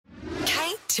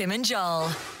Tim and Joel.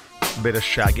 A bit of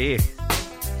Shaggy.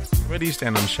 Where do you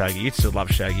stand on Shaggy? You'd still love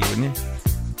Shaggy, wouldn't you?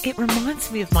 It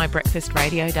reminds me of my breakfast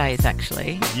radio days,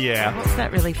 actually. Yeah. What's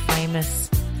that really famous...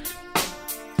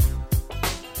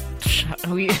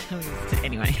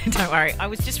 Anyway, don't worry. I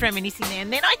was just reminiscing there,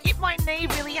 and then I hit my knee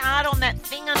really hard on that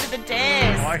thing under the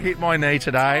desk. I hit my knee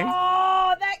today.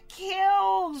 Oh, that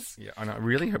kills. Yeah, I know.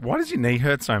 Really? Why does your knee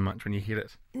hurt so much when you hit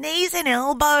it? Knees and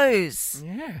elbows.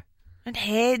 Yeah. And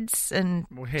heads and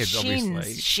Heads, shins.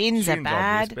 obviously. Shins are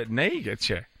bad. Obvious, but knee gets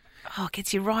you. Oh, it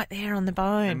gets you right there on the And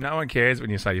bone. no one cares when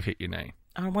you say you've hit your knee.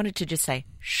 I wanted to just say,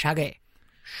 Shaggy.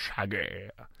 Shaggy.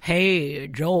 Hey,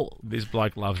 Joel. This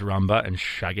bloke loves rumba and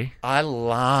Shaggy. I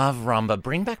love rumba.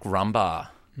 Bring back rumba.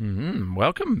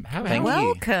 Welcome. Thank you.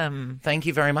 Welcome. Thank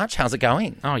you very much. How's it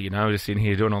going? Oh, just in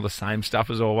here doing all the same stuff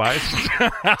as always.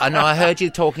 I know. I heard you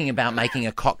talking about making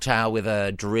a cocktail with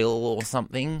a drill or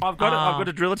something. I've got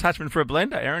a drill attachment for a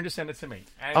blender. Aaron just sent it to me.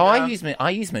 And, I use my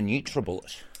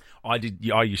NutriBullet. I did.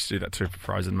 I used to do that too for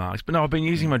frozen marks. But no, I've been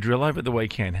using my drill over the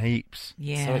weekend heaps.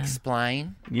 Yeah. So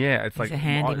explain. Yeah, it's He's a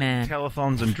handyman.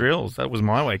 telethons and drills. That was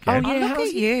my weekend. Oh, look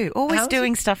at you. Always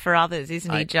doing stuff for others,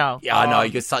 isn't he, Joel? Yeah, I know.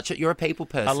 You're a people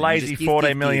person. A lazy You just give,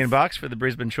 14 million bucks for the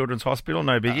Brisbane Children's Hospital.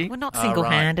 No biggie. Well, not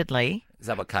single-handedly. Is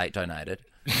that what Kate donated?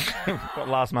 Got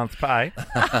last month's pay.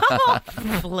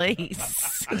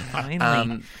 Please.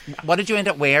 Only. What did you end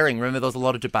up wearing? Remember, there was a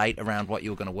lot of debate around what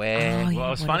you were going to wear. Oh, yeah, Well, it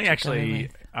was what funny did you actually.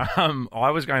 go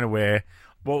I was going to wear,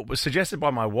 it was suggested by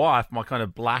my wife, my kind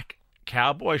of black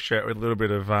cowboy shirt with a little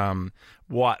bit of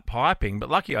white piping, but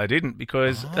lucky I didn't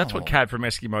because that's what Cad from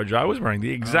Eskimo Joe was wearing,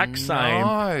 the exact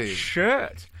same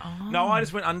shirt. No, I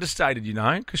just went understated,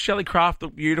 because Shelley Craft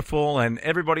looked beautiful and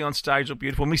everybody on stage looked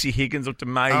beautiful. Missy Higgins looked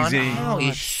amazing. How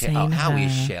is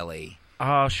Shelley?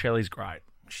 Oh, Shelley's great.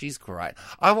 She's great.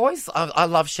 I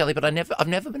love Shelley, but I've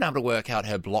never been able to work out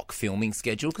her block filming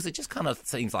schedule because it just kind of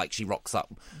seems like she rocks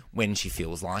up when she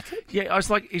feels like it. Yeah, I was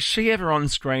like, is she ever on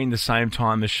screen the same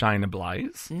time as Shayna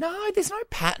Blaze? No, there's no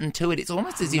pattern to it. It's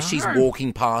almost as if she's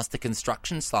walking past the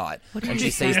construction site and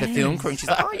she sees the film crew and she's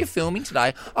like, oh, you're filming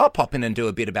today? I'll pop in and do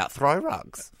a bit about throw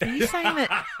rugs. Are you saying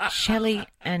that Shelley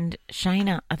and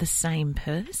Shayna are the same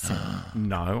person?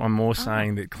 No, I'm more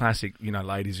saying that classic,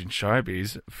 ladies in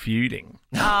showbiz feuding.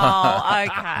 Oh,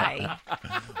 okay.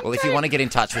 Well, if you want to get in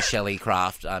touch with Shelley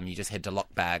Craft, you just head to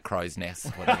Lockbag, Crow's Nest,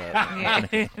 whatever.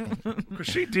 Yeah. Because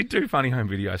she did do funny home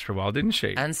videos for a while, didn't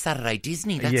she? And Saturday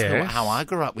Disney. That's Yes. how I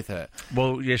grew up with her.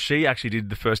 Well, yeah, she actually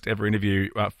did the first ever interview,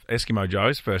 Eskimo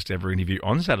Joe's first ever interview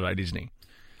on Saturday Disney.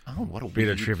 Oh, what a Bit weird...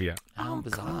 of trivia. Oh,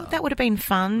 bizarre. God, that would have been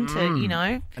fun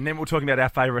to, And then we're talking about our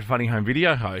favourite funny home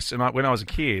video hosts. And when I was a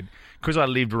kid, because I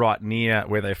lived right near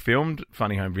where they filmed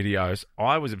funny home videos,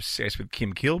 I was obsessed with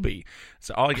Kim Kilby.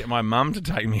 So I get my mum to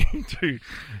take me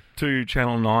to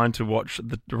Channel 9 to watch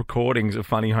the recordings of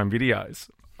funny home videos.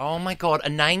 Oh, my God. A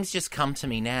name's just come to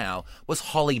me now. Was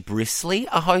Holly Brisley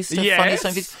a host of Yes. Funny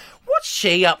Home Videos? What's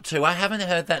she up to? I haven't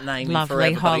heard that name in Lovely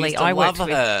forever. Holly. I worked love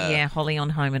with her. Holly on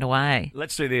Home and Away.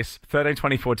 Let's do this. 13,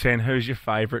 24, 10. Who's your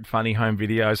favourite funny home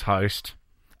videos host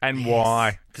and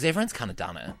why? Because everyone's kind of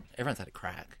done it. Everyone's had a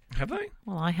crack. Have they?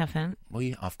 Well, I haven't. Well,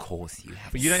 of course you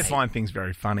have. But you don't find things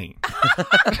very funny.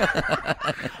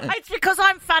 It's because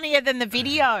I'm funnier than the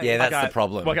video. Yeah, that's the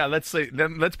problem. Okay, let's see.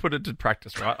 Then let's put it to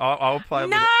practice, right? I'll play a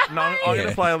No! little. No, I'm going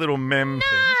to play a little mem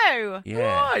thing. No. Yeah.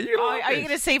 Why? You're gonna like Are you this.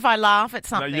 going to see if I laugh at No,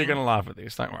 something? you're going to laugh at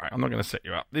this. Don't worry. I'm not going to set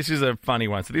you up. This is a funny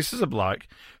one. So this is a bloke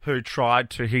who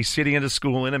he's sitting at a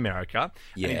school in America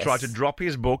and he Yes. tried to drop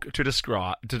his book to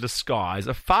disguise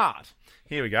a fart.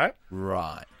 Here we go.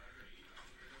 Right.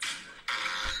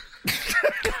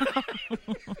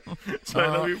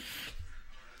 So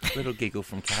Little giggle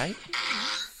from Kate.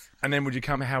 and then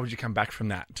how would you come back from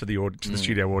that to the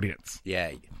studio audience?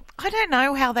 Yeah. I don't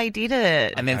know how they did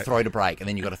it. And then throw to break. And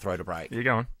then you got to throw to break. You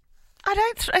going? I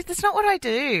don't. That's not what I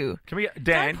do. Can we get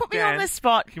Dan? Don't put me Dan, on the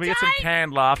spot. Can we get some Don't.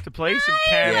 canned laughter, please? Some No.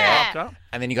 canned Yeah. laughter.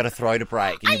 And then you got to throw to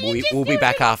break. And Are you just we'll be doing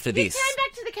back it? after You this. turn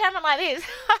back to the camera like this.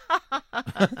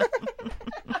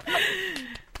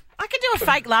 I can do a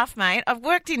fake laugh, mate. I've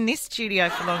worked in this studio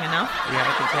for long enough. Yeah,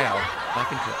 I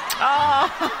can tell. Oh,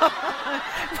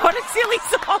 what a silly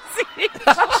sausage.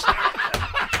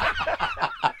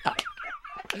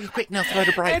 Quick, now throw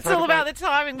to break. It's all about the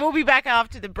timing. We'll be back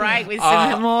after the break with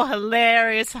some more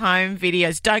hilarious home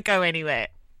videos. Don't go anywhere.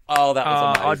 Oh, that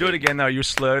was amazing. I'll do it again, though. You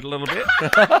slurred a little bit.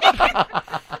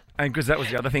 And because that was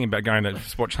the other thing about going to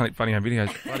watch funny home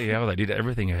videos. Bloody hell, they did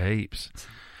everything heaps.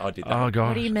 I did that. Oh, God.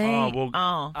 What do you mean?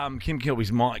 Kim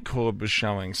Kilby's mic cord was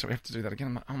showing, so we have to do that again.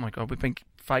 I'm like, oh, my God, we've been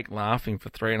fake laughing for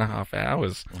 3.5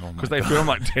 hours Oh, because they filmed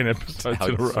like 10 episodes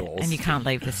in a row. And you can't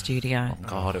leave the studio. Oh,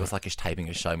 God, it was like us taping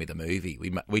a Show Me the Movie.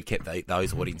 We kept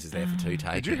those audiences there for 2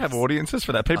 takes. Did you have audiences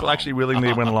for that? People actually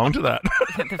willingly went along to that.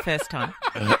 The first time.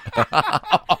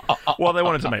 Well, they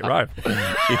wanted to meet Ro.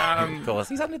 Of course,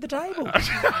 he's under the table.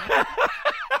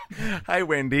 Hey,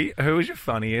 Wendy, who is your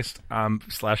funniest /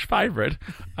 favourite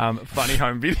funny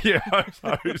home video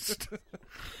host?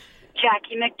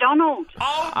 Jackie McDonald.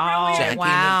 Oh, Oh, Jackie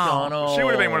wow. McDonald. She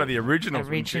would have been one of the originals.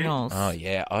 wouldn't she? Originals. Oh,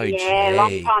 yeah. OG. Yeah,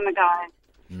 long time ago.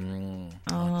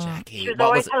 Jackie. She was What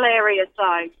always was it? hilarious,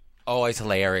 though. Always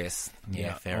hilarious.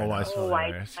 Yeah, fair always enough.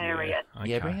 hilarious. hilarious. Yeah,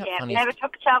 Yeah, okay. bring up Yeah, funny. never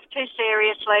took herself too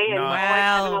seriously and No. always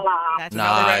having a Well, laugh. that's No,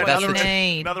 another that's what you the-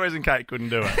 need. Another reason Kate couldn't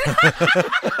do it.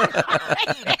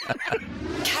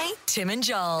 Kate, Tim and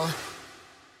Joel.